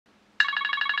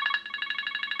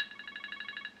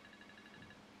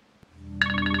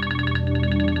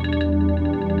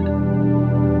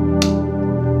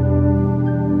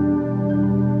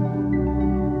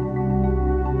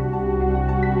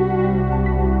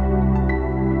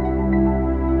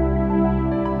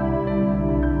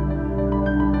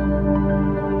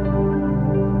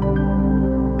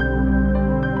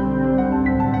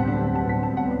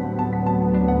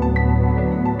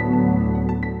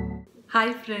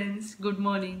friends, good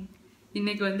morning.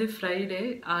 இன்னைக்கு வந்து Friday,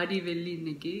 ஆடி வெள்ளி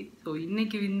இன்னைக்கு. So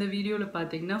இன்னைக்கு இந்த வீடியோல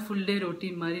பாத்தீங்கன்னா full day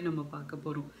routine மாதிரி நம்ம பார்க்க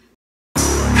போறோம்.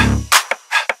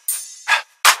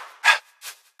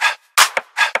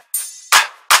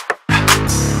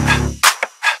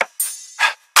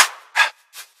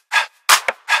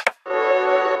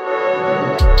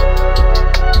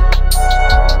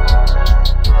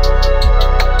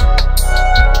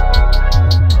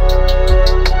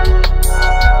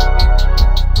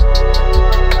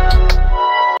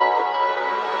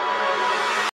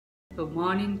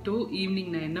 மார்னிங் டு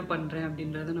ஈவினிங் நான் என்ன பண்ணுறேன்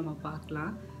அப்படின்றத நம்ம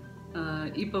பார்க்கலாம்.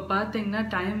 இப்போ பார்த்தீங்கன்னா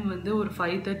டைம் வந்து ஒரு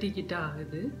 5:30 கிட்ட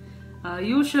ஆகுது.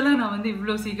 யூஸ்வலாக நான் வந்து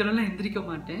இவ்வளோ சீக்கிரம்லாம் எந்திரிக்க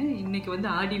மாட்டேன். இன்றைக்கி வந்து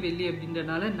ஆடி வெள்ளி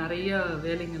அப்படின்றனால நிறையா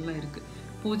வேலைங்கள்லாம் இருக்குது.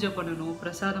 பூஜை பண்ணணும்,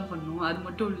 பிரசாதம் பண்ணணும். அது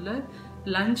மட்டும் இல்லை,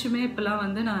 லஞ்சுமே இப்போலாம்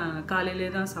வந்து நான் காலையிலே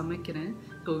தான் சமைக்கிறேன்.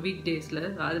 ஸோ வீக் டேஸில்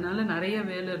அதனால நிறைய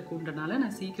வேலை இருக்குன்றனால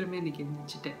நான் சீக்கிரமே இன்றைக்கி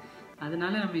எந்திரிச்சிட்டேன்.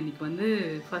 அதனால நம்ம இன்றைக்கி வந்து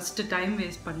ஃபஸ்ட்டு டைம்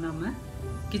வேஸ்ட் பண்ணாமல்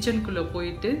கிச்சனுக்குள்ளே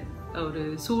போயிட்டு ஒரு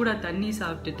சூடாக தண்ணி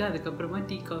சாப்பிட்டுட்டு அதுக்கப்புறமா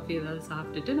டீ காஃபி ஏதாவது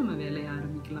சாப்பிட்டுட்டு நம்ம வேலையை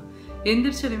ஆரம்பிக்கலாம்.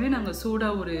 எந்திரிச்சதுமே நாங்கள்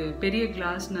சூடாக ஒரு பெரிய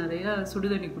கிளாஸ் நிறையா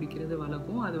சுடுதண்ணி குடிக்கிறது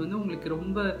வழக்கம். அது வந்து உங்களுக்கு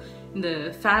ரொம்ப இந்த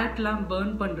ஃபேட்லாம்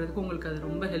பர்ன் பண்ணுறதுக்கு உங்களுக்கு அது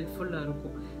ரொம்ப ஹெல்ப்ஃபுல்லாக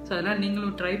இருக்கும். ஸோ அதனால்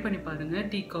நீங்களும் ட்ரை பண்ணி பாருங்கள்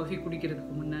டீ காஃபி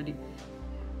குடிக்கிறதுக்கு முன்னாடி.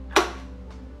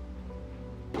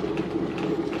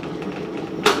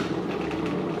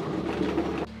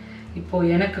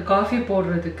 இப்போது எனக்கு காஃபி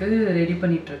போடுறதுக்கு ரெடி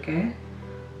பண்ணிகிட்ருக்கேன்.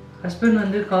 ஹஸ்பண்ட்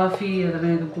வந்து காஃபி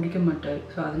அதெல்லாம் எதுவும் குடிக்க மாட்டார்.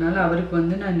 ஸோ அதனால் அவருக்கு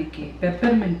வந்து நான் இன்றைக்கி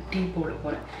பெப்பர்மெண்ட் டீ போட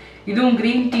போகிறேன். இதுவும்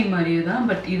க்ரீன் டீ மாதிரியே தான்,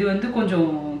 பட் இது வந்து கொஞ்சம்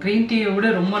க்ரீன் டீயை விட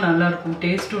ரொம்ப நல்லாயிருக்கும்,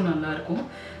 டேஸ்ட்டும் நல்லாயிருக்கும்.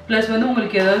 ப்ளஸ் வந்து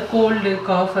உங்களுக்கு ஏதாவது கோல்டு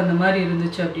காஃப் அந்த மாதிரி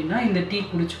இருந்துச்சு அப்படின்னா இந்த டீ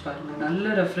குடிச்சு பாருங்கள்,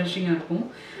 நல்ல ரெஃப்ரெஷிங்காக இருக்கும்.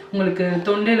 உங்களுக்கு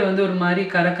தொண்டையில் வந்து ஒரு மாதிரி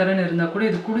கரக்கரன்னு இருந்தால் கூட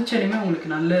இது குடிச்சோன்னே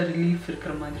உங்களுக்கு நல்ல ரிலீஃப்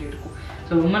இருக்கிற மாதிரி இருக்கும்.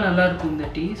 ஸோ ரொம்ப நல்லாயிருக்கும் இந்த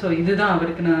டீ. ஸோ இதுதான்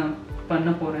அவருக்கு நான் பண்ண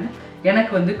போகிறேன்.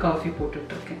 எனக்கு வந்து காஃபி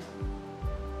போட்டுட்ருக்கேன்.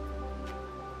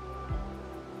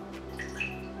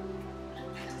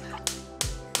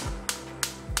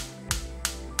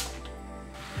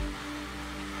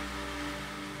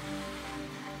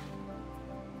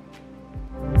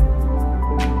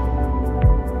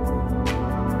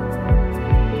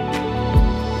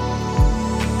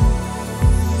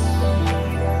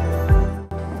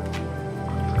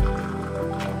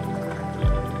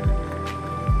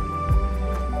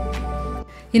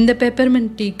 இந்த பெப்பர்மெண்ட்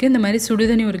டீக்கு இந்த மாதிரி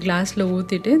சுடுதண்ணி ஒரு கிளாஸில்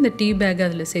ஊற்றிட்டு இந்த டீ பேக்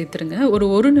அதில் சேர்த்துருங்க.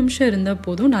 ஒரு நிமிஷம் இருந்தால்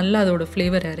போதும், நல்லா அதோட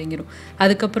ஃப்ளேவர் இறங்கிடும்.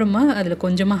 அதுக்கப்புறமா அதில்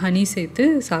கொஞ்சமாக ஹனி சேர்த்து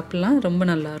சாப்பிட்லாம்,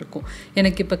 ரொம்ப நல்லாயிருக்கும்.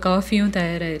 எனக்கு இப்போ காஃபியும்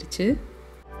தயாராகிருச்சு.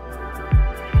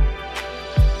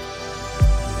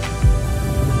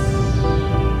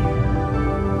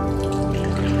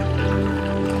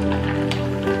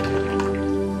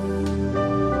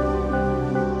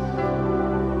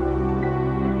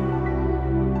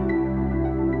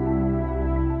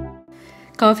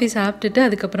 காஃபி சாப்பிட்டுட்டு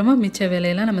அதுக்கப்புறமா மிச்ச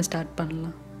வேலையெல்லாம் நம்ம ஸ்டார்ட்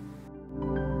பண்ணலாம்.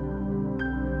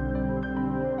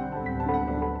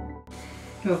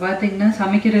 இப்போ பார்த்தீங்கன்னா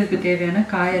சமைக்கிறதுக்கு தேவையான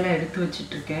காயெல்லாம் எடுத்து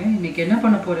வச்சிட்ருக்கேன். இன்றைக்கி என்ன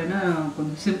பண்ண போகிறேன்னா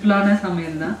கொஞ்சம் சிம்பிளான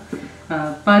சமையல் தான்.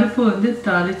 பருப்பு வந்து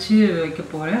தாளித்து வைக்க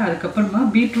போகிறேன். அதுக்கப்புறமா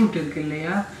பீட்ரூட் இருக்குது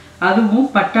இல்லையா, அதுவும்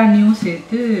பட்டாணியும்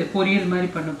சேர்த்து பொரியல் மாதிரி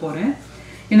பண்ண போகிறேன்.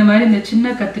 இந்த மாதிரி இந்த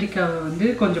சின்ன கத்திரிக்காவை வந்து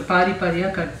கொஞ்சம் பாதி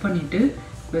பாதியாக கட் பண்ணிவிட்டு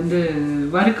வந்து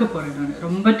வறுக்க போகிறேன் நான்.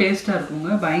 ரொம்ப டேஸ்ட்டாக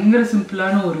இருக்குங்க. பயங்கர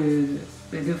சிம்பிளான ஒரு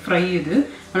இது ஃப்ரை இது,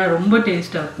 ஆனால் ரொம்ப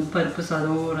டேஸ்ட்டாக இருக்கும். பருப்பு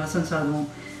சாதம், ரசம் சாதம்,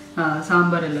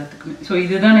 சாம்பார் எல்லாத்துக்குமே. ஸோ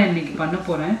இதுதான் நான் இன்றைக்கி பண்ண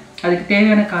போகிறேன். அதுக்கு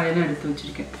தேவையான காயெல்லாம் எடுத்து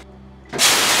வச்சுருக்கேன்.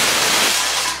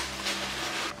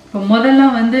 இப்போ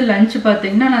முதல்லாம் வந்து லஞ்சு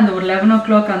பார்த்தீங்கன்னா நான் அந்த ஒரு 11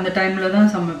 o'clock அந்த டைமில்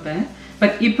தான் சமைப்பேன்.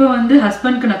 பட் இப்போ வந்து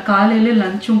ஹஸ்பண்ட்க்கு நான் காலையிலே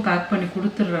லஞ்சும் பேக் பண்ணி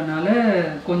கொடுத்துட்றதுனால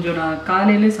கொஞ்சம் நான்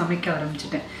காலையிலே சமைக்க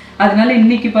ஆரம்பிச்சிட்டேன். அதனால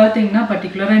இன்றைக்கி பார்த்தீங்கன்னா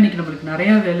பர்டிகுலராக இன்றைக்கி நம்மளுக்கு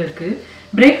நிறையா வேலை இருக்குது.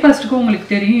 பிரேக்ஃபாஸ்ட்டுக்கும் உங்களுக்கு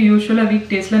தெரியும், யூஸ்வலாக வீக்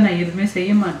டேஸில் நான் எதுவுமே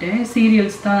செய்ய மாட்டேன்,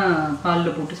 சீரியல்ஸ் தான்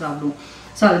பாலில் போட்டு சாப்பிடுவோம்.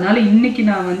 ஸோ அதனால் இன்றைக்கி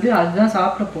நான் வந்து அதுதான்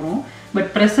சாப்பிட போகிறோம். பட்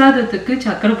பிரசாதத்துக்கு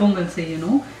சக்கரை பொங்கல்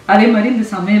செய்யணும், அதே மாதிரி இந்த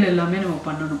சமையல் எல்லாமே நம்ம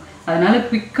பண்ணணும். அதனால்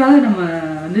குவிக்காக நம்ம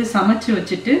வந்து சமைச்சு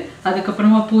வச்சுட்டு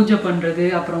அதுக்கப்புறமா பூஜை பண்ணுறது,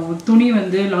 அப்புறம் துணி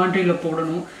வந்து லாண்ட்ரியில்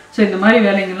போடணும். ஸோ இந்த மாதிரி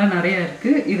வேலைங்கள்லாம் நிறையா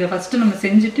இருக்குது. இதை ஃபஸ்ட்டு நம்ம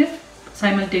செஞ்சுட்டு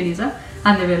சைமல்டேனியஸாக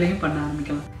அந்த வேலையும் பண்ண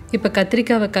ஆரம்பிக்கலாம். இப்போ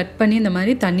கத்திரிக்காவை கட் பண்ணி இந்த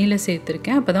மாதிரி தண்ணியில்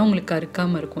சேர்த்துருக்கேன். அப்போ தான் உங்களுக்கு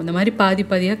கருக்காமல் இருக்கும். இந்த மாதிரி பாதி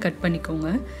பாதியாக கட் பண்ணிக்கோங்க.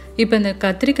 இப்போ இந்த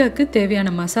கத்திரிக்காய்க்கு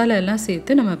தேவையான மசாலா எல்லாம்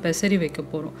சேர்த்து நம்ம பெசரி வைக்க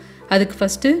போகிறோம். அதுக்கு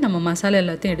ஃபஸ்ட்டு நம்ம மசாலா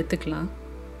எல்லாத்தையும் எடுத்துக்கலாம்.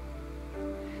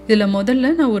 இதில்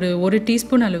முதல்ல நான் ஒரு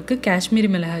டீஸ்பூன் அளவுக்கு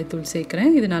காஷ்மீரி மிளகாய் தூள்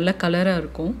சேர்க்குறேன். இது நல்ல கலராக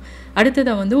இருக்கும்.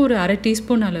 அடுத்ததாக வந்து ஒரு அரை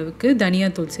டீஸ்பூன் அளவுக்கு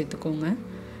தனியாத்தூள் சேர்த்துக்கோங்க.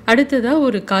 அடுத்ததாக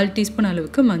ஒரு 1/4 டீஸ்பூன்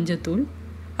அளவுக்கு மஞ்சத்தூள்,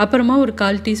 அப்புறமா ஒரு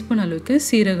 1/4 டீஸ்பூன் அளவுக்கு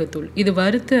சீரகத்தூள், இது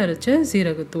வறுத்து அரைச்ச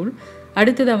சீரகத்தூள்,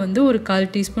 அடுத்ததாக வந்து ஒரு 1/4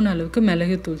 டீஸ்பூன் அளவுக்கு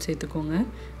மிளகுத்தூள் சேர்த்துக்கோங்க.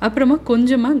 அப்புறமா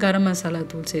கொஞ்சமாக கரம் மசாலா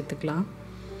தூள் சேர்த்துக்கலாம்.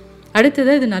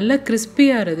 அடுத்ததாக இது நல்லா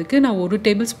கிறிஸ்பியாகிறதுக்கு நான் 1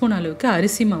 டேபிள் ஸ்பூன் அளவுக்கு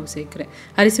அரிசி மாவு சேர்க்குறேன்.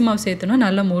 அரிசி மாவு சேர்த்தோன்னா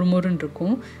நல்லா மொறுமொறுன்னு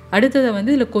இருக்கும். அடுத்ததாக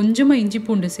வந்து இதில் கொஞ்சமாக இஞ்சி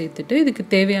பூண்டு சேர்த்துட்டு இதுக்கு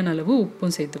தேவையான அளவு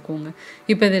உப்பும் சேர்த்துக்கோங்க.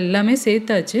 இப்போ இது எல்லாமே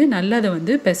சேர்த்தாச்சு. நல்லா அதை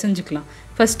வந்து பிசைஞ்சிக்கலாம்.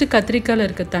 ஃபஸ்ட்டு கத்திரிக்காயில்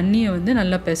இருக்க தண்ணியை வந்து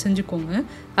நல்லா பிசைஞ்சுக்கோங்க.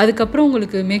 அதுக்கப்புறம்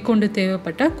உங்களுக்கு மேற்கொண்டு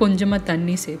தேவைப்பட்டால் கொஞ்சமாக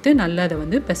தண்ணி சேர்த்து நல்லா அதை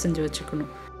வந்து பிசைஞ்சு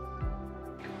வச்சுக்கணும்.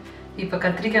 இப்போ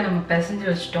கத்திரிக்காய் நம்ம பிசைஞ்சு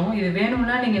வச்சிட்டோம். இது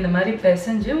வேணும்னா நீங்கள் இந்த மாதிரி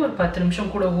பிசைஞ்சு ஒரு 10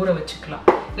 நிமிஷம் கூட ஊற வச்சுக்கலாம்.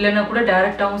 இல்லைன்னா கூட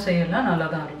டேரெக்டாகவும் செய்யலாம், நல்லா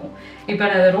தான் இருக்கும். இப்போ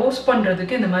நான் அதை ரோஸ்ட்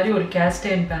பண்ணுறதுக்கு இந்த மாதிரி ஒரு கேஸ்ட்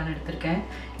அயர்ன் பேன் எடுத்திருக்கேன்.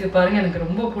 இது பாருங்கள், எனக்கு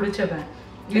ரொம்ப பிடிச்ச பேன்.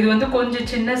 இது வந்து கொஞ்சம்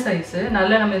சின்ன சைஸு.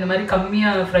 நல்லா நம்ம இந்த மாதிரி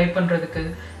கம்மியாக ஃப்ரை பண்ணுறதுக்கு,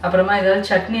 அப்புறமா ஏதாவது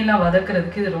சட்னிலாம்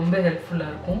வதக்கிறதுக்கு இது ரொம்ப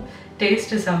ஹெல்ப்ஃபுல்லாக இருக்கும்.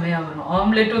 டேஸ்ட்டு செம்மையாக வரும்.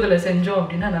 ஆம்லேட்டும் இதில் செஞ்சோம்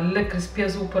அப்படின்னா நல்ல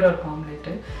கிறிஸ்பியாக சூப்பராக இருக்கும்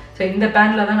ஆம்லேட்டு. ஸோ இந்த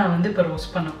பேனில் தான் நான் வந்து இப்போ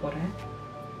ரோஸ்ட் பண்ண போகிறேன்.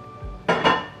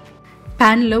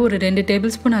 பேனில் ஒரு 2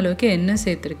 டேபிள் ஸ்பூன் அளவுக்கு எண்ணெய்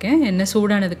சேர்த்துருக்கேன். எண்ணெய்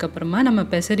சூடானதுக்கப்புறமா நம்ம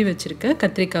பெசரி வச்சுருக்க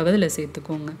கத்திரிக்காவை இதில்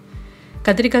சேர்த்துக்கோங்க.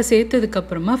 கத்திரிக்காய்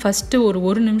சேர்த்ததுக்கப்புறமா ஃபஸ்ட்டு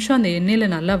ஒரு நிமிஷம் அந்த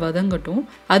எண்ணெயில் நல்லா வதங்கட்டும்.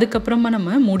 அதுக்கப்புறமா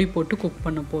நம்ம மூடி போட்டு குக்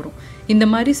பண்ண போகிறோம். இந்த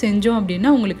மாதிரி செஞ்சோம்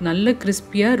அப்படின்னா உங்களுக்கு நல்ல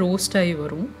கிறிஸ்பியாக ரோஸ்ட் ஆகி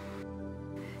வரும்.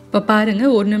 இப்போ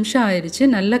பாருங்கள், 1 நிமிஷம் ஆயிடுச்சு.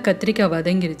 நல்லா கத்திரிக்காய்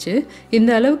வதங்கிருச்சு. இந்த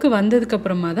அளவுக்கு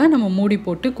வந்ததுக்கப்புறமா தான் நம்ம மூடி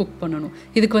போட்டு குக் பண்ணணும்.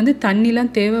 இதுக்கு வந்து தண்ணிலாம்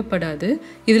தேவைப்படாது.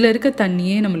 இதில் இருக்க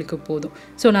தண்ணியே நம்மளுக்கு போதும்.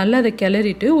 ஸோ நல்லா அதை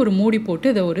கிளறிட்டு ஒரு மூடி போட்டு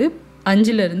இதை ஒரு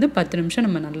 5லேருந்து 10 நிமிஷம்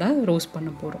நம்ம நல்லா ரோஸ்ட் பண்ண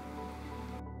போகிறோம்.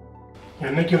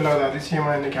 என்னைக்கு இல்லாத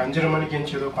அதிசயமாக இன்றைக்கி 5:30 மணிக்கு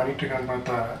எஞ்சி ஏதோ பண்ணிகிட்ருக்கான்னு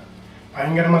பார்த்தா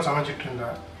பயங்கரமாக சமைச்சிட்டு இருந்தா.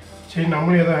 சரி,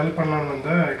 நம்மளும் ஏதோ ஹெல்ப் பண்ணலான்னு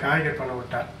வந்தால் காய் கட் பண்ண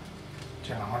விட்டேன்.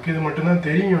 சரி, நமக்கு இது மட்டும்தான்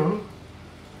தெரியும்.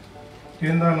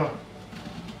 இருந்தாலும்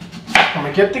நம்ம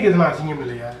கெத்துக்கு இதெல்லாம் அசிங்கம்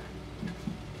இல்லையா?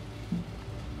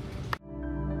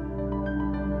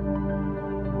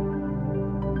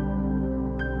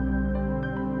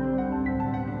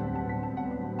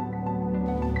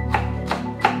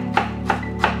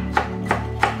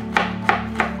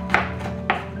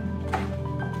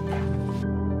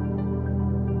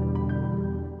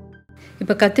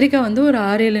 இப்போ கத்திரிக்காய் வந்து ஒரு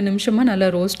 6-7 நிமிஷமாக நல்லா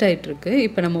ரோஸ்ட் ஆகிட்டுருக்கு.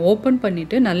 இப்போ நம்ம ஓப்பன்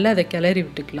பண்ணிவிட்டு நல்லா அதை கிளறி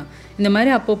விட்டுக்கலாம். இந்த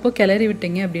மாதிரி அப்பப்போ கிளறி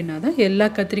விட்டிங்க அப்படின்னா தான் எல்லா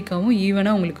கத்திரிக்காயும்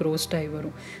ஈவனாக உங்களுக்கு ரோஸ்ட் ஆகி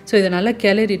வரும். ஸோ இதை நல்லா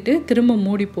கிளறிட்டு திரும்ப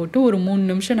மூடி போட்டு ஒரு 3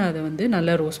 நிமிஷம் நான் அதை வந்து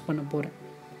நல்லா ரோஸ்ட் பண்ண போகிறேன்.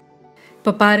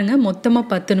 இப்போ பாருங்கள், மொத்தமாக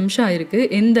 10 நிமிஷம் ஆயிருக்கு.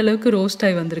 எந்த அளவுக்கு ரோஸ்ட்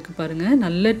ஆகி வந்திருக்கு பாருங்கள்.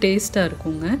 நல்ல டேஸ்ட்டாக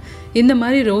இருக்குங்க. இந்த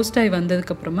மாதிரி ரோஸ்ட் ஆகி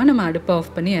வந்ததுக்கப்புறமா நம்ம அடுப்பை ஆஃப்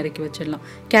பண்ணி இறக்கி வச்சிடலாம்.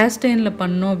 கேஸ்ட் அயர்னில்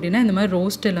பண்ணோம் அப்படின்னா இந்த மாதிரி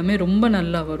ரோஸ்ட் எல்லாமே ரொம்ப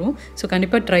நல்லா வரும். ஸோ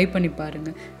கண்டிப்பாக ட்ரை பண்ணி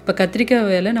பாருங்கள். இப்போ கத்திரிக்காய்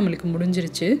வேலை நம்மளுக்கு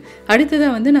முடிஞ்சிருச்சு.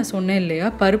 அடுத்ததாக வந்து நான் சொன்னேன் இல்லையா,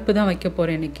 பருப்பு தான் வைக்க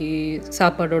போகிறேன் இன்றைக்கி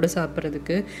சாப்பாடோடு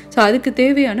சாப்பிட்றதுக்கு. ஸோ அதுக்கு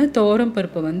தேவையான துவரம்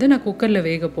பருப்பை வந்து நான் குக்கரில்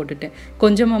வேக போட்டுட்டேன்.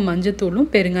 கொஞ்சமாக மஞ்சத்தூளும்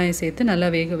பெருங்காயம் சேர்த்து நல்லா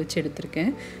வேக வச்சு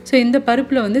எடுத்திருக்கேன். ஸோ இந்த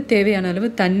பருப்பில் வந்து தேவையான அளவு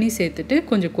தண்ணி சேர்த்துட்டு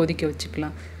கொஞ்சம் கொதிக்க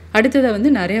வச்சுக்கலாம். அடுத்ததாக வந்து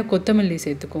நிறையா கொத்தமல்லி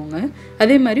சேர்த்துக்கோங்க.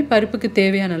 அதே மாதிரி பருப்புக்கு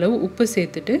தேவையான அளவு உப்பு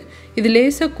சேர்த்துட்டு இது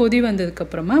லேசாக கொதி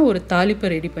வந்ததுக்கப்புறமா ஒரு தாளிப்பை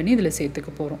ரெடி பண்ணி இதில்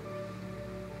சேர்த்துக்க போகிறோம்.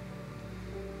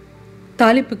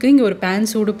 தாளிப்புக்கு இங்கே ஒரு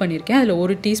பேன் சூடு பண்ணியிருக்கேன். அதில்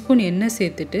 1 டீஸ்பூன் எண்ணெய்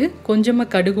சேர்த்துட்டு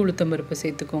கொஞ்சமாக கடுகு உளுத்தம் பருப்பு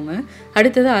சேர்த்துக்கோங்க.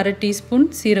 அடுத்ததாக 1/2 டீஸ்பூன்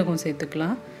சீரகம்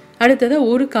சேர்த்துக்கலாம். அடுத்ததாக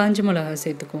 1 காஞ்ச மிளகாய்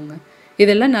சேர்த்துக்கோங்க.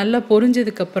 இதெல்லாம் நல்லா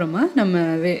பொரிஞ்சதுக்கப்புறமா நம்ம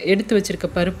எடுத்து வச்சுருக்க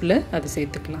பருப்பில் அதை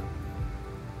சேர்த்துக்கலாம்.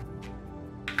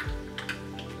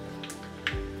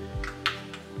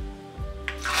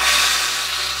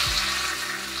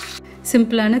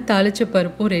 சிம்பிளான தாளிச்ச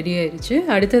பருப்பும் ரெடி ஆயிடுச்சு.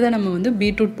 அடுத்ததாக நம்ம வந்து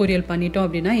பீட்ரூட் பொரியல் பண்ணிட்டோம்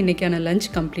அப்படின்னா இன்றைக்கான லஞ்ச்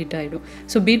கம்ப்ளீட் ஆகிடும்.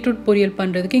 ஸோ பீட்ரூட் பொரியல்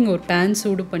பண்ணுறதுக்கு இங்கே ஒரு பேன்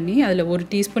சூடு பண்ணி அதில் 1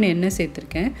 டீஸ்பூன் எண்ணெய்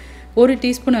சேர்த்துருக்கேன். 1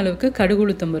 டீஸ்பூன் அளவுக்கு கடுகு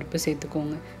உளுத்தம் பருப்பு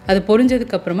சேர்த்துக்கோங்க. அது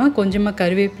பொரிஞ்சதுக்கப்புறமா கொஞ்சமாக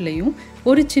கருவேப்பிலையும்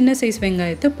 1 சின்ன சைஸ்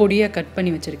வெங்காயத்தை பொடியாக கட்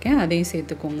பண்ணி வச்சுருக்கேன், அதையும்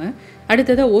சேர்த்துக்கோங்க.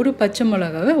 அடுத்ததாக 1 பச்சை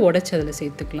மிளகாவை உடச்சி அதில்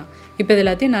சேர்த்துக்கலாம். இப்போ இது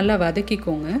எல்லாத்தையும் நல்லா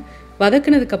வதக்கிக்கோங்க.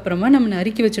 வதக்குனதுக்கப்புறமா நம்ம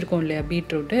நறுக்கி வச்சுருக்கோம் இல்லையா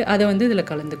பீட்ரூட்டு, அதை வந்து இதில்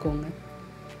கலந்துக்கோங்க.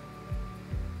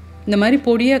 இந்த மாதிரி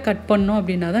பொடியாக கட் பண்ணோம்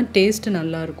அப்படின்னா தான் டேஸ்ட்டு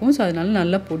நல்லாயிருக்கும். ஸோ அதனால்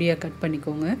நல்லா பொடியாக கட்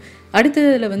பண்ணிக்கோங்க.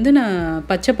 அடுத்ததில் வந்து நான்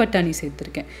பச்சை பட்டாணி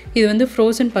சேர்த்துருக்கேன். இது வந்து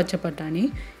ஃப்ரோசன் பச்சை பட்டாணி.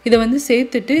 இதை வந்து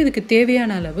சேர்த்துட்டு இதுக்கு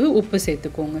தேவையான அளவு உப்பு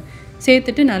சேர்த்துக்கோங்க.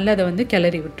 சேர்த்துட்டு நல்லா அதை வந்து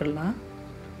கிளறி விட்டுடலாம்.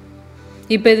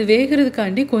 இப்போ இது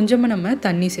வேகிறதுக்காண்டி கொஞ்சமாக நம்ம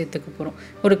தண்ணி சேர்த்துக்க போகிறோம்.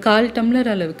 ஒரு 1/4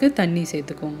 டம்ளர் அளவுக்கு தண்ணி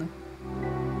சேர்த்துக்கோங்க.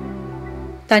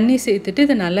 தண்ணி சேர்த்துட்டு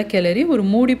இதை நல்லா கிளறி ஒரு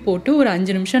மூடி போட்டு ஒரு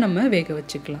 5 நிமிஷம் நம்ம வேக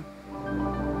வச்சுக்கலாம்.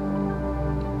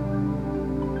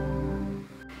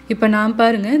 இப்போ நான்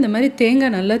பாருங்கள், இந்த மாதிரி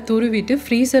தேங்காய் நல்லா துருவிட்டு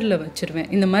ஃப்ரீசரில் வச்சுருவேன்.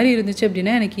 இந்த மாதிரி இருந்துச்சு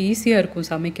அப்படின்னா எனக்கு ஈஸியாக இருக்கும்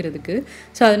சமைக்கிறதுக்கு.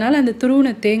 ஸோ அதனால் அந்த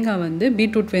துருவின தேங்காய் வந்து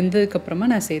பீட்ரூட் வெந்ததுக்கப்புறமா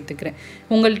நான் சேர்த்துக்கிறேன்.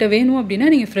 உங்கள்கிட்ட வேணும் அப்படின்னா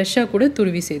நீங்கள் ஃப்ரெஷ்ஷாக கூட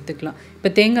துருவி சேர்த்துக்கலாம்.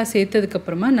 இப்போ தேங்காய்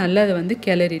சேர்த்ததுக்கப்புறமா நல்லா அதை வந்து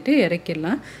கிளறிட்டு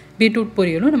இறக்கிடலாம். பீட்ரூட்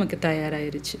பொரியலும் நமக்கு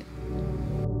தயாராகிருச்சு.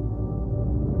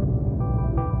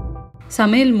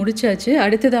 சமையல் முடிச்சாச்சு.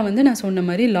 அடுத்ததாக வந்து நான் சொன்ன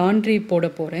மாதிரி லாண்ட்ரி போட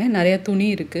போகிறேன். நிறையா துணி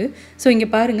இருக்குது. ஸோ இங்கே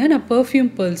பாருங்கள், நான்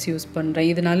பெர்ஃப்யூம் பேர்ல்ஸ் யூஸ் பண்ணுறேன்.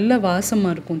 இது நல்ல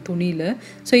வாசமாக இருக்கும் துணியில்.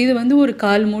 ஸோ இது வந்து ஒரு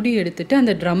 1/4 மூடி எடுத்துகிட்டு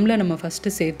அந்த ட்ரம்மில் நம்ம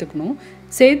ஃபஸ்ட்டு சேர்த்துக்கணும்.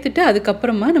 சேர்த்துட்டு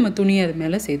அதுக்கப்புறமா நம்ம துணியை அது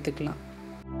மேலே சேர்த்துக்கலாம்.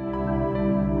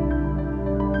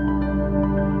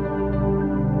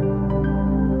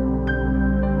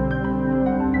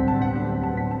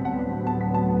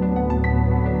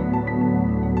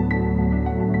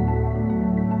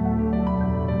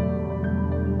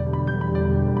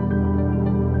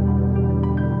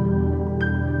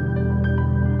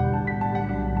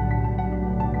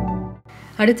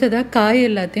 அடுத்ததாக காய்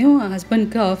எல்லாத்தையும்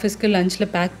ஹஸ்பண்ட்க்கு ஆஃபீஸ்க்கு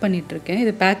லஞ்சில் பேக் பண்ணிகிட்ருக்கேன்.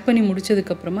 இது பேக் பண்ணி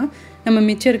முடித்ததுக்கப்புறமா நம்ம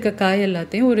மிச்சம் இருக்க காய்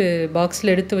எல்லாத்தையும் ஒரு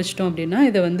பாக்ஸில் எடுத்து வச்சிட்டோம் அப்படின்னா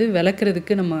இதை வந்து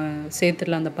விளக்குறதுக்கு நம்ம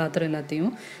சேர்த்துடலாம் அந்த பாத்திரம்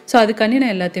எல்லாத்தையும். ஸோ அதுக்காண்டி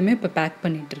நான் எல்லாத்தையுமே இப்போ பேக்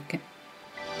பண்ணிகிட்ருக்கேன்.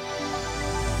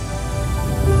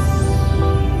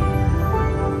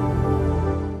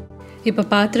 இப்போ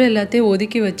பாத்திரம் எல்லாத்தையும்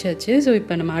ஒதுக்கி வச்சாச்சு. ஸோ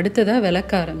இப்போ நம்ம அடுத்ததாக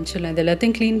விளக்க ஆரம்பிச்சிடலாம். இது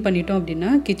எல்லாத்தையும் க்ளீன் பண்ணிட்டோம் அப்படின்னா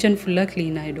கிச்சன் ஃபுல்லாக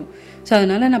க்ளீன் ஆகிடும். ஸோ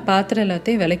அதனால் நான் பாத்திரம்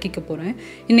எல்லாத்தையும் விளக்கிக்க போகிறேன்.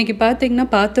 இன்றைக்கி பார்த்திங்கன்னா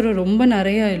பாத்திரம் ரொம்ப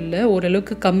நிறையா இல்லை,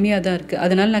 ஓரளவுக்கு கம்மியாக தான் இருக்குது.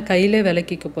 அதனால் நான் கையிலே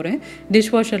விளக்கிக்க போகிறேன்.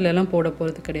 டிஷ்வாஷர்லலாம் போட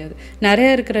போகிறது கிடையாது.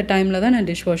 நிறையா இருக்கிற டைமில் தான் நான்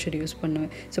டிஷ்வாஷர் யூஸ்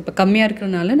பண்ணுவேன். ஸோ இப்போ கம்மியாக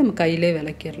இருக்கிறனால நம்ம கையிலே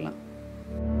விளக்கிடலாம்.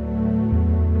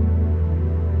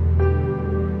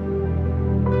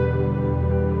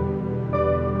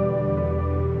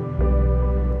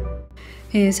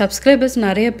 சப்ஸ்கிரைபர்ஸ்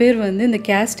நிறைய பேர் வந்து இந்த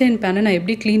கேஸ்ட் அயர்ன் பேனை நான்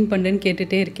எப்படி க்ளீன் பண்ணுறேன்னு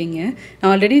கேட்டுகிட்டே இருக்கீங்க. நான்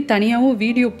ஆல்ரெடி தனியாகவும்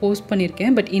வீடியோ போஸ்ட்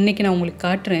பண்ணியிருக்கேன். பட் இன்றைக்கி நான் உங்களுக்கு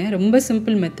காட்டுறேன். ரொம்ப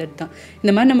சிம்பிள் மெத்தட் தான்.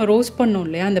 இந்த மாதிரி நம்ம ரோஸ்ட் பண்ணோம்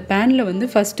இல்லையா, அந்த பேனில் வந்து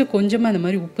ஃபஸ்ட்டு கொஞ்சமாக அந்த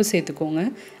மாதிரி உப்பு சேர்த்துக்கோங்க.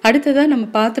 அடுத்ததாக நம்ம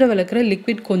பாத்திரம் விளக்குற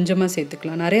லிக்விட் கொஞ்சமாக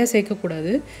சேர்த்துக்கலாம். நிறையா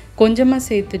சேர்க்கக்கூடாது, கொஞ்சமாக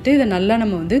சேர்த்துட்டு இதை நல்லா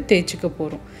நம்ம வந்து தேய்ச்சிக்க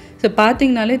போகிறோம். ஸோ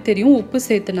பார்த்திங்கனாலே தெரியும், உப்பு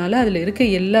சேர்த்தனால அதில் இருக்க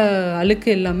எல்லா அழுக்கு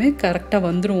எல்லாமே கரெக்டாக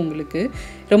வந்துடும். உங்களுக்கு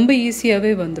ரொம்ப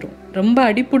ஈஸியாகவே வந்துடும். ரொம்ப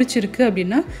அடிப்பிடிச்சிருக்கு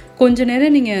அப்படின்னா கொஞ்ச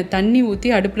நேரம் நீங்கள் தண்ணி ஊற்றி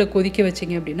அடுப்பில் கொதிக்க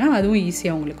வச்சிங்க அப்படின்னா அதுவும்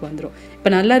ஈஸியாக உங்களுக்கு வந்துடும்.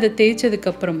 இப்போ நல்லா அதை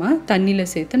தேய்ச்சதுக்கப்புறமா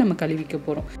தண்ணியில் சேர்த்து நம்ம கழுவிக்க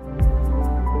போகிறோம்.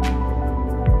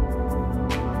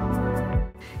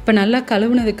 இப்போ நல்லா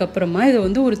கழுவுனதுக்கப்புறமா இதை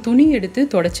வந்து ஒரு துணி எடுத்து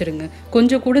தொடச்சிருங்க.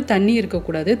 கொஞ்சம் கூட தண்ணி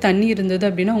இருக்கக்கூடாது. தண்ணி இருந்தது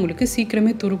அப்படின்னா உங்களுக்கு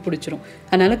சீக்கிரமே துரு பிடிச்சிரும்.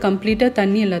 அதனால் கம்ப்ளீட்டாக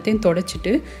தண்ணி எல்லாத்தையும்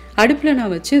தொடச்சிட்டு அடுப்பில்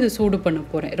நான் வச்சு இதை சூடு பண்ண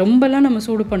போகிறேன். ரொம்பலாம் நம்ம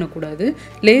சூடு பண்ணக்கூடாது.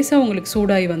 லேசாக உங்களுக்கு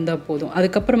சூடாகி வந்தால் போதும்.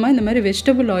 அதுக்கப்புறமா இந்த மாதிரி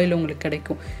வெஜிடபிள் ஆயில் உங்களுக்கு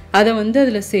கிடைக்கும். அதை வந்து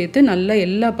அதில் சேர்த்து நல்லா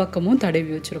எல்லா பக்கமும்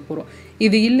தடவி வச்சிட போகிறோம்.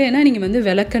 இது இல்லைன்னா நீங்கள் வந்து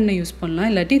விளக்கெண்ணெய் யூஸ் பண்ணலாம்,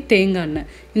 இல்லாட்டி தேங்காய் எண்ணெய்.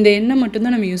 இந்த எண்ணெய்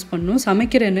மட்டும்தான் நம்ம யூஸ் பண்ணணும்.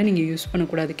 சமைக்கிற எண்ணெய் நீங்கள் யூஸ்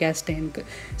பண்ணக்கூடாது கேஸ்ட் அயர்னுக்கு.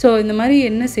 ஸோ இந்த மாதிரி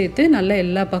எண்ணெய் சேர்த்து நல்லா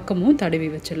எல்லா பக்கமும் தடவி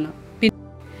வச்சிடலாம்.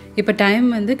 இப்போ டைம்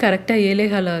வந்து கரெக்டாக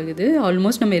 7:15 ஆகுது.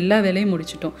 ஆல்மோஸ்ட் நம்ம எல்லா வேலையும்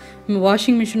முடிச்சிட்டோம்.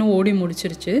 வாஷிங் மிஷினும் ஓடி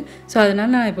முடிச்சிருச்சு. ஸோ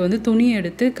அதனால் நான் இப்போ வந்து துணியை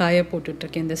எடுத்து காய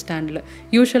போட்டுட்ருக்கேன் இந்த ஸ்டாண்டில்.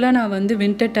 யூஸ்வலாக நான் வந்து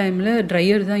வின்டர் டைமில்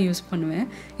ட்ரையர் தான் யூஸ் பண்ணுவேன்.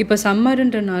 இப்போ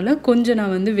சம்மருன்றனால கொஞ்சம்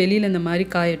நான் வந்து வெளியில் இந்த மாதிரி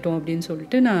காயட்டும் அப்படின்னு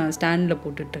சொல்லிட்டு நான் ஸ்டாண்டில்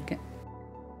போட்டுட்ருக்கேன்.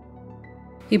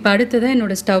 இப்போ அடுத்ததாக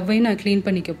என்னோடய ஸ்டவ்வையும் நான் க்ளீன்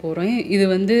பண்ணிக்க போகிறேன். இது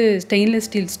வந்து ஸ்டெயின்லெஸ்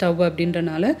ஸ்டீல் ஸ்டவ்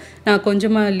அப்படின்றனால நான்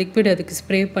கொஞ்சமாக லிக்விட் அதுக்கு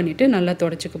ஸ்ப்ரே பண்ணிவிட்டு நல்லா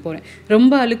தொடச்சிக்க போகிறேன்.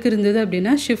 ரொம்ப அழுக்கு இருந்தது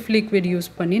அப்படின்னா ஷிஃப்ட் லிக்விட் யூஸ்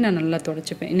பண்ணி நான் நல்லா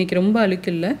தொடச்சிப்பேன். இன்றைக்கி ரொம்ப அழுக்கு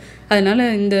இல்லை, அதனால்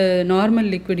இந்த நார்மல்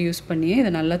லிக்விட் யூஸ் பண்ணியே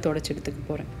இதை நல்லா தொடச்சி எடுத்துக்க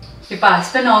போகிறேன். இப்போ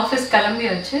ஹஸ்பண்ட் ஆஃபீஸ்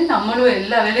கிளம்பியாச்சு. நம்மளும்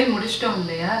எல்லா வேலையும் முடிச்சிட்டோம்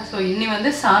இல்லையா. ஸோ இன்னி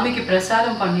வந்து சாமிக்கு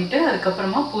பிரசாதம் பண்ணிவிட்டு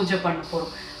அதுக்கப்புறமா பூஜை பண்ண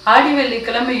போகிறோம். ஆடி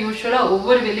வெள்ளிக்கிழமை யூஸ்வலாக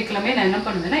ஒவ்வொரு வெள்ளிக்கிழமையும் நான் என்ன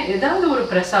பண்ணுவேன்னா ஏதாவது ஒரு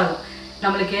பிரசாதம்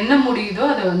நம்மளுக்கு என்ன முடியுதோ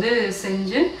அதை வந்து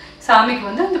செஞ்சு சாமிக்கு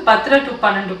வந்து அந்த 10 to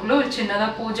 12 ஒரு சின்னதாக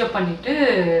பூஜை பண்ணிட்டு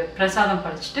பிரசாதம்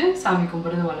படைச்சிட்டு சாமி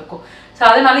கும்பிடுறது வழக்கம். ஸோ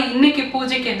அதனால இன்னைக்கு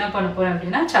பூஜைக்கு என்ன பண்ண போகிறேன்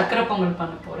அப்படின்னா சக்கரை பொங்கல்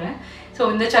பண்ண போகிறேன். ஸோ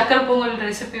இந்த சக்கரை பொங்கல்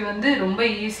ரெசிபி வந்து ரொம்ப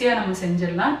ஈஸியாக நம்ம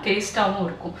செஞ்சிடலாம், டேஸ்ட்டாகவும்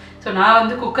இருக்கும். ஸோ நான்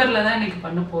வந்து குக்கரில் தான் இன்னைக்கு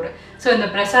பண்ண போகிறேன். ஸோ இந்த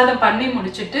பிரசாதம் பண்ணி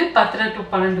முடிச்சுட்டு 10 to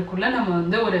 12 நம்ம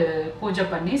வந்து ஒரு பூஜை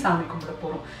பண்ணி சாமி கும்பிட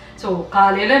போகிறோம். ஸோ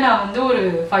காலையில் நான் வந்து ஒரு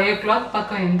 5 o'clock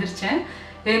பக்கம் எந்திரிச்சேன்.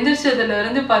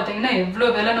 எந்திரிச்சதுலேருந்து பார்த்தீங்கன்னா எவ்வளோ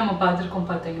வேலை நம்ம பார்த்துருக்கோம்.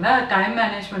 பார்த்தீங்கன்னா டைம்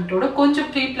மேனேஜ்மெண்ட்டோட கொஞ்சம்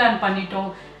ப்ரீ பிளான் பண்ணிட்டோம்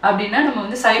அப்படின்னா நம்ம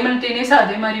வந்து சைமல்டேனியஸாக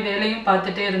அதே மாதிரி வேலையும்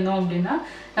பார்த்துட்டே இருந்தோம் அப்படின்னா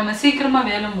நம்ம சீக்கிரமாக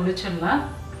வேலை முடிச்சிடலாம்.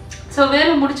 ஸோ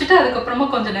வேலை முடிச்சுட்டு அதுக்கப்புறமா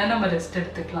கொஞ்சம் நேரம் நம்ம ரெஸ்ட்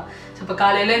எடுத்துக்கலாம். ஸோ இப்போ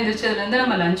காலையில் எந்திரிச்சதுலேருந்து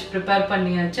நம்ம லஞ்ச் ப்ரிப்பேர்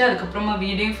பண்ணியாச்சு. அதுக்கப்புறமா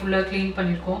வீடையும் ஃபுல்லாக க்ளீன்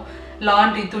பண்ணியிருக்கோம்,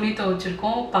 லாண்ட்ரி துணி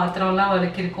துவைச்சிருக்கோம், பாத்திரம்லாம்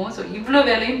வளர்க்கிருக்கோம். ஸோ இவ்வளோ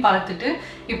வேலையும் பார்த்துட்டு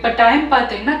இப்போ டைம்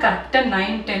பார்த்தீங்கன்னா கரெக்டாக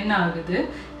 9:10 ஆகுது.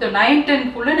 ஸோ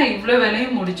 9:10 நான் இவ்வளோ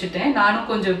வேலையும் முடிச்சுட்டேன். நானும்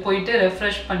கொஞ்சம் போயிட்டு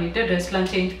ரெஃப்ரெஷ் பண்ணிவிட்டு ட்ரெஸ்லாம்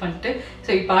சேஞ்ச் பண்ணிட்டு ஸோ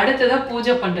இப்போ அடுத்ததாக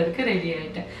பூஜை பண்ணுறதுக்கு ரெடி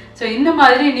ஆகிட்டேன். ஸோ இந்த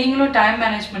மாதிரி நீங்களும் டைம்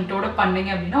மேனேஜ்மெண்ட்டோட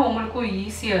பண்ணீங்க அப்படின்னா உங்களுக்கும்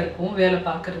ஈஸியாக இருக்கும் வேலை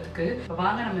பார்க்குறதுக்கு. இப்போ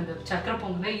வாங்க நம்ம இந்த சக்கரை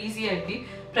பொங்கலை ஈஸியாக எப்படி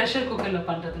ப்ரெஷர் குக்கரில்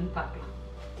பண்ணுறதுன்னு பார்க்கலாம்.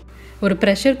 ஒரு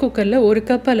ப்ரெஷர் குக்கரில் 1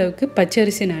 கப் அளவுக்கு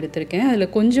பச்சரிசி நான் எடுத்திருக்கேன்.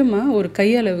 அதில் கொஞ்சமாக ஒரு கை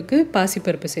அளவுக்கு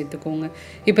பாசிப்பருப்பு சேர்த்துக்கோங்க.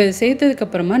 இப்போ இதை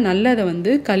சேர்த்ததுக்கப்புறமா நல்லா அதை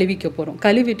வந்து கழுவிக்க போகிறோம்.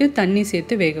 கழுவிட்டு தண்ணி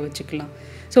சேர்த்து வேக வச்சுக்கலாம்.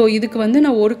 ஸோ இதுக்கு வந்து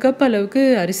நான் 1 கப் அளவுக்கு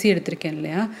அரிசி எடுத்திருக்கேன்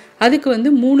இல்லையா, அதுக்கு வந்து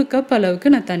 3 கப் அளவுக்கு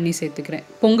நான் தண்ணி சேர்த்துக்கிறேன்.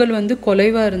 பொங்கல் வந்து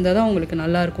குலைவாக இருந்தால் தான் உங்களுக்கு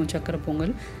நல்லாயிருக்கும் சக்கரை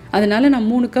பொங்கல். அதனால் நான்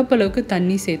 3 கப் அளவுக்கு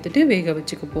தண்ணி சேர்த்துட்டு வேக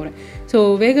வச்சுக்க போகிறேன். ஸோ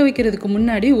வேக வைக்கிறதுக்கு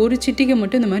முன்னாடி ஒரு சிட்டிகை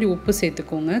மட்டும் இந்த மாதிரி உப்பு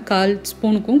சேர்த்துக்கோங்க. 1/4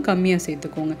 ஸ்பூனுக்கும் கம்மியாக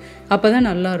சேர்த்துக்கோங்க. அப்போ தான்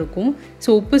நல்லாயிருக்கும்.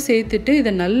 ஸோ உப்பு சேர்த்துட்டு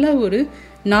இதை நல்லா ஒரு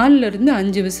 4லேருந்து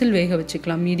 5 விசில் வேக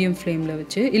வச்சுக்கலாம் மீடியம் ஃப்ளேமில்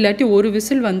வச்சு. இல்லாட்டி ஒரு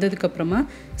விசில் வந்ததுக்கப்புறமா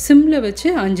சிம்மில் வச்சு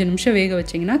 5 நிமிஷம் வேக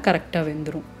வச்சிங்கன்னா கரெக்டாக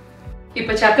வெந்துடும்.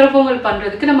 இப்போ சக்கரை பொங்கல்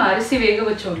பண்ணுறதுக்கு நம்ம அரிசி வேக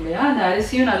வச்சோம் இல்லையா, அந்த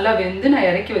அரிசியும் நல்லா வெந்து நான்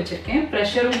இறக்கி வச்சுருக்கேன்.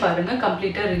 ப்ரெஷரும் பாருங்கள்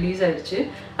கம்ப்ளீட்டாக ரிலீஸ் ஆயிடுச்சு.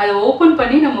 அதை ஓப்பன்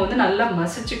பண்ணி நம்ம வந்து நல்லா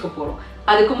மசிச்சுக்க போகிறோம்.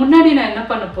 அதுக்கு முன்னாடி நான் என்ன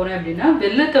பண்ண போகிறேன் அப்படின்னா,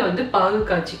 வெல்லத்தை வந்து பாகு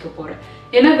காய்ச்சிக்க போகிறேன்.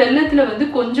 ஏன்னா வெல்லத்தில் வந்து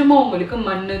கொஞ்சமாக உங்களுக்கு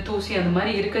மண் தூசி அந்த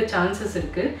மாதிரி இருக்க சான்சஸ்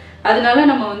இருக்குது. அதனால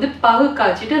நம்ம வந்து பாகு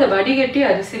காய்ச்சிட்டு அதை வடிகட்டி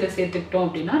அரிசியில் சேர்த்துக்கிட்டோம்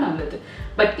அப்படின்னா நல்லது.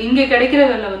 பட் இங்கே கிடைக்கிற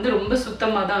வெல்லம் வந்து ரொம்ப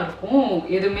சுத்தமாக தான் இருக்கும்.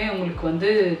 எதுவுமே உங்களுக்கு வந்து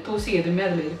தூசி எதுவுமே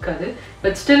அதில் இருக்காது.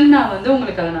 பட் ஸ்டில் நான் வந்து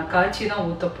உங்களுக்கு அதை நான் காய்ச்சி தான்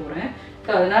ஊற்ற போகிறேன்.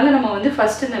 அதனால நம்ம வந்து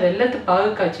ஃபர்ஸ்ட் இந்த வெல்லத்தை பாகு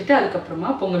காய்ச்சிட்டு அதுக்கப்புறமா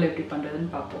பொங்கல் எப்படி பண்ணுறதுன்னு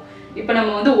பார்ப்போம். இப்போ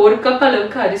நம்ம வந்து 1 கப்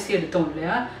அளவுக்கு அரிசி எடுத்தோம்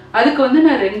இல்லையா, அதுக்கு வந்து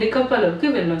நான் 2 கப் அளவுக்கு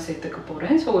வெல்லம் சேர்த்துக்க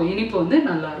போகிறேன். ஸோ இனிப்பு வந்து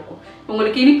நல்லாயிருக்கும்.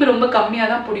 உங்களுக்கு இனிப்பு ரொம்ப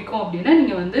கம்மியாக தான் பிடிக்கும் அப்படின்னா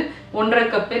நீங்கள் வந்து 1.5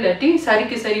 கப் இல்லாட்டி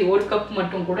சரிக்கு சரி 1 கப்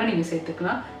மட்டும் கூட நீங்கள்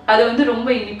சேர்த்துக்கலாம். அது வந்து ரொம்ப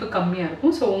இனிப்பு கம்மியாக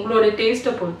இருக்கும். ஸோ உங்களோட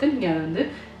டேஸ்ட்டை பொறுத்து நீங்கள் அதை வந்து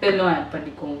வெல்லம் ஆட்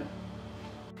பண்ணிக்கோங்க.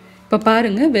 இப்போ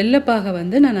பாருங்கள், வெள்ளைப்பாகை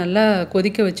வந்து நான் நல்லா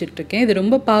கொதிக்க வச்சுட்ருக்கேன். இது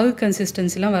ரொம்ப பாகு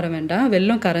கன்சிஸ்டன்சிலாம் வர வேண்டாம்,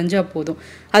 வெல்லம் கரைஞ்சா போதும்.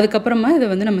 அதுக்கப்புறமா இதை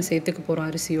வந்து நம்ம சேர்த்துக்க போகிறோம்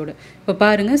அரிசியோடு. இப்போ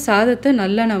பாருங்கள், சாதத்தை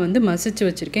நல்லா நான் வந்து மசிச்சு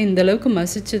வச்சுருக்கேன். இந்தளவுக்கு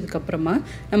மசிச்சதுக்கப்புறமா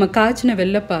நம்ம காய்ச்சின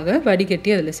வெள்ளைப்பாகை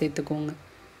வடிகட்டி அதில் சேர்த்துக்கோங்க.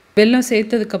 வெல்லம்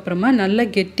சேர்த்ததுக்கப்புறமா நல்லா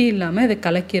கெட்டி இல்லாமல் இதை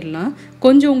கலக்கிடலாம்.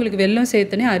 கொஞ்சம் உங்களுக்கு வெல்லம்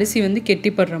சேர்த்தனே அரிசி வந்து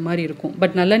கெட்டிப்படுற மாதிரி இருக்கும்.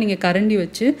 பட் நல்லா நீங்கள் கரண்டி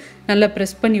வச்சு நல்லா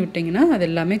ப்ரெஸ் பண்ணி விட்டிங்கன்னா அது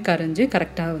எல்லாமே கரைஞ்சி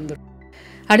கரெக்டாக வந்துடும்.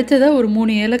 அடுத்ததாக ஒரு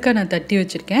 3 ஏலக்காய் நான் தட்டி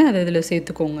வச்சுருக்கேன், அதை இதில்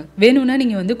சேர்த்துக்கோங்க. வேணும்னா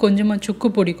நீங்கள் வந்து கொஞ்சமாக சுக்கு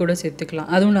பொடி கூட சேர்த்துக்கலாம்,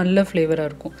 அதுவும் நல்ல ஃப்ளேவராக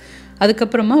இருக்கும்.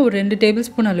 அதுக்கப்புறமா ஒரு 2 டேபிள்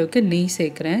ஸ்பூன் அளவுக்கு நெய்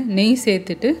சேர்க்குறேன். நெய்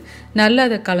சேர்த்துட்டு நல்லா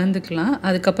அதை கலந்துக்கலாம்.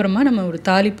 அதுக்கப்புறமா நம்ம ஒரு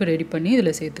தாளிப்பு ரெடி பண்ணி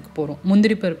இதில் சேர்த்துக்க போகிறோம்.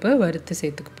 முந்திரி பருப்பை வறுத்து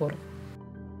சேர்த்துக்க போகிறோம்.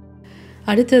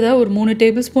 அடுத்ததாக ஒரு 3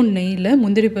 டேபிள் ஸ்பூன் நெய்யில்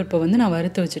முந்திரி பருப்பை வந்து நான்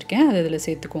வறுத்து வச்சுருக்கேன், அதை இதில்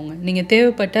சேர்த்துக்கோங்க. நீங்கள்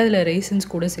தேவைப்பட்டால் அதில்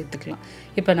ரைசன்ஸ் கூட சேர்த்துக்கலாம்.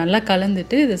 இப்போ நல்லா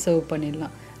கலந்துட்டு இதை சர்வ்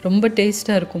பண்ணிடலாம். ரொம்ப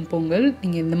டேஸ்ட்டாக இருக்கும் பொங்கல்.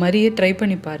 நீங்கள் இந்த மாதிரியே ட்ரை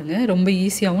பண்ணி பாருங்கள். ரொம்ப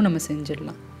ஈஸியாகவும் நம்ம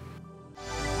செஞ்சிடலாம்.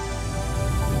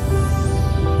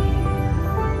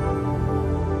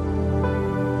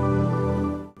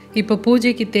 இப்போ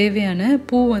பூஜைக்கு தேவையான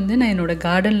பூ வந்து நான் என்னோடய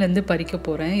கார்டன்லேருந்து பறிக்க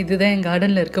போகிறேன். இதுதான் என்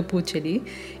கார்டனில் இருக்க பூச்செடி.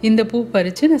 இந்த பூ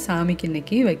பறித்து நான் சாமிக்கு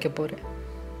இன்றைக்கி வைக்க போகிறேன்.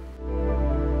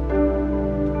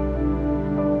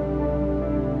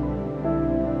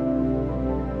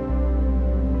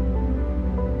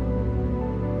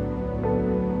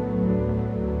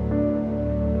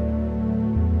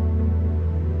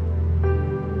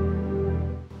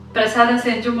 பிரசாதம்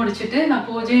செஞ்சு முடிச்சுட்டு நான்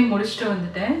பூஜையும் முடிச்சுட்டு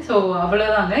வந்துட்டேன். ஸோ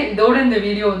அவ்வளோதாங்க, இதோட இந்த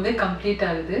வீடியோ வந்து கம்ப்ளீட்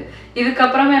ஆகுது.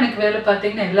 இதுக்கப்புறமா எனக்கு வேலை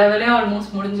பார்த்தீங்கன்னா எல்லா வேலையும்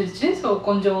ஆல்மோஸ்ட் முடிஞ்சிருச்சு. ஸோ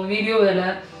கொஞ்சம் வீடியோ வேலை,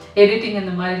 எடிட்டிங்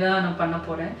அந்த மாதிரி தான் நான் பண்ண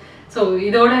போகிறேன். ஸோ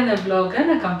இதோட இந்த vlog-ஐ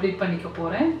நான் கம்ப்ளீட் பண்ணிக்க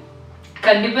போகிறேன்.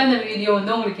 கண்டிப்பாக இந்த வீடியோ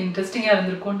வந்து உங்களுக்கு இன்ட்ரெஸ்டிங்காக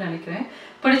இருந்திருக்கும்னு நினைக்கிறேன்.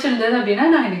 பிடிச்சிருந்தது அப்படின்னா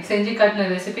நான் எனக்கு செஞ்சு காட்டின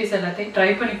ரெசிபிஸ் எல்லாத்தையும் ட்ரை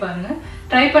பண்ணி பாருங்கள்.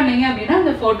 ட்ரை பண்ணீங்க அப்படின்னா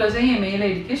அந்த ஃபோட்டோஸையும் என் மெயில்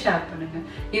ஐடிக்கு ஷேர் பண்ணுங்கள்.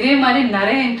 இதே மாதிரி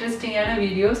நிறைய இன்ட்ரெஸ்டிங்கான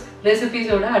வீடியோஸ்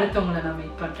ரெசிபிஸோட அடுத்தவங்களை நான்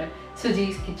மீட் பண்ணுறேன்.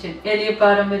 சுஜிஸ் கிச்சன், எளிய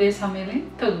பாரம்பரிய சமையலின்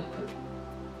தொகுப்பு.